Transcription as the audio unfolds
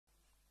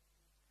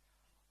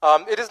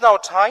It is now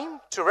time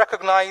to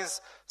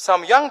recognize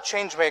some young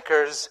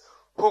changemakers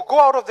who go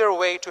out of their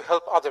way to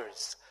help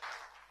others.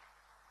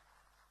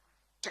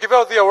 To give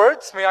out the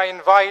awards, may I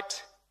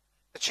invite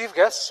the chief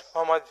guest,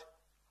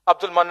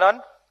 Abdul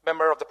Mannan,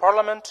 Member of the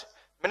Parliament,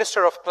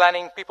 Minister of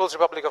Planning, People's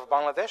Republic of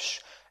Bangladesh,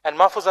 and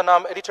Mahfuz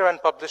Anam, Editor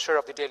and Publisher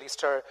of the Daily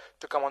Star,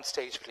 to come on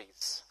stage,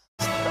 please.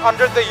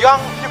 Under the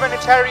Young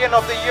Humanitarian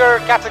of the Year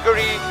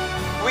category,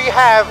 we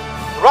have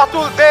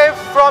Ratul Dev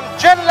from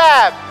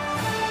GenLab.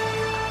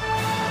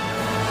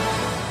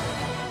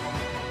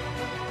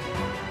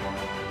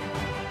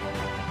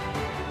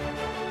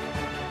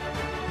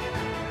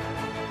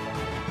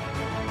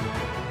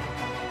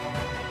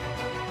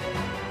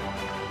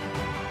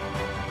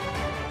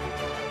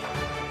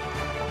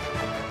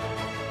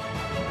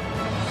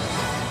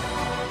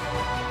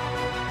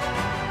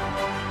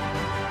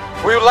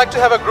 We would like to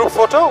have a group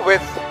photo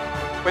with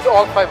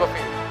all five of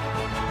you.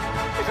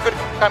 If you could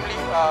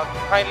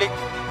kindly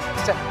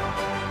step.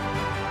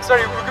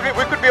 Sorry,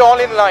 we could be all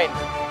in line.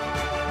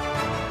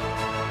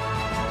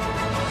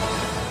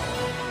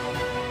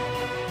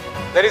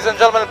 Ladies and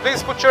gentlemen,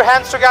 please put your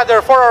hands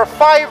together for our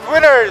 5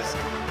 winners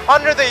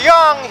under the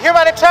Young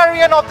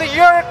Humanitarian of the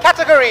Year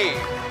category.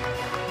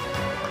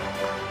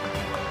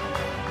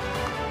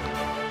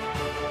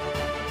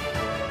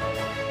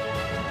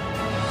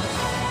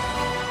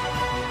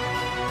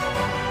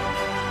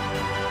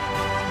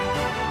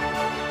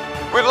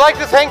 We'd like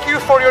to thank you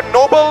for your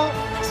noble,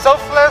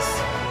 selfless,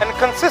 and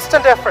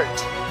consistent effort.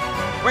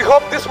 We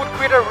hope this would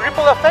create a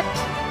ripple effect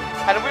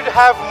and we'd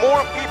have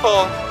more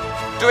people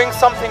doing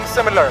something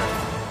similar.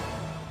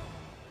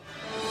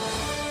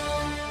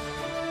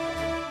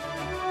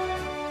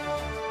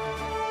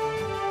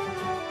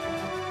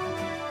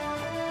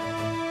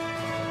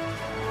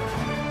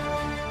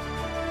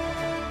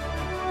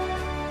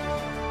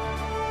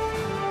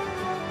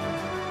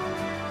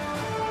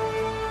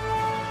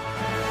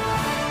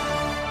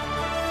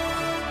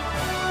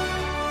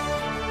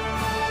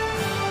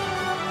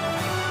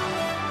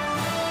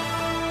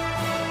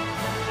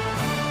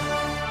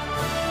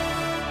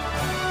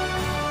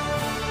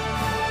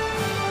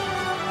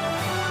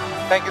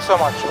 Thank you so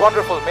much.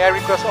 Wonderful. May I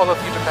request all of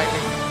you to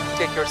kindly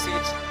take your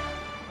seats.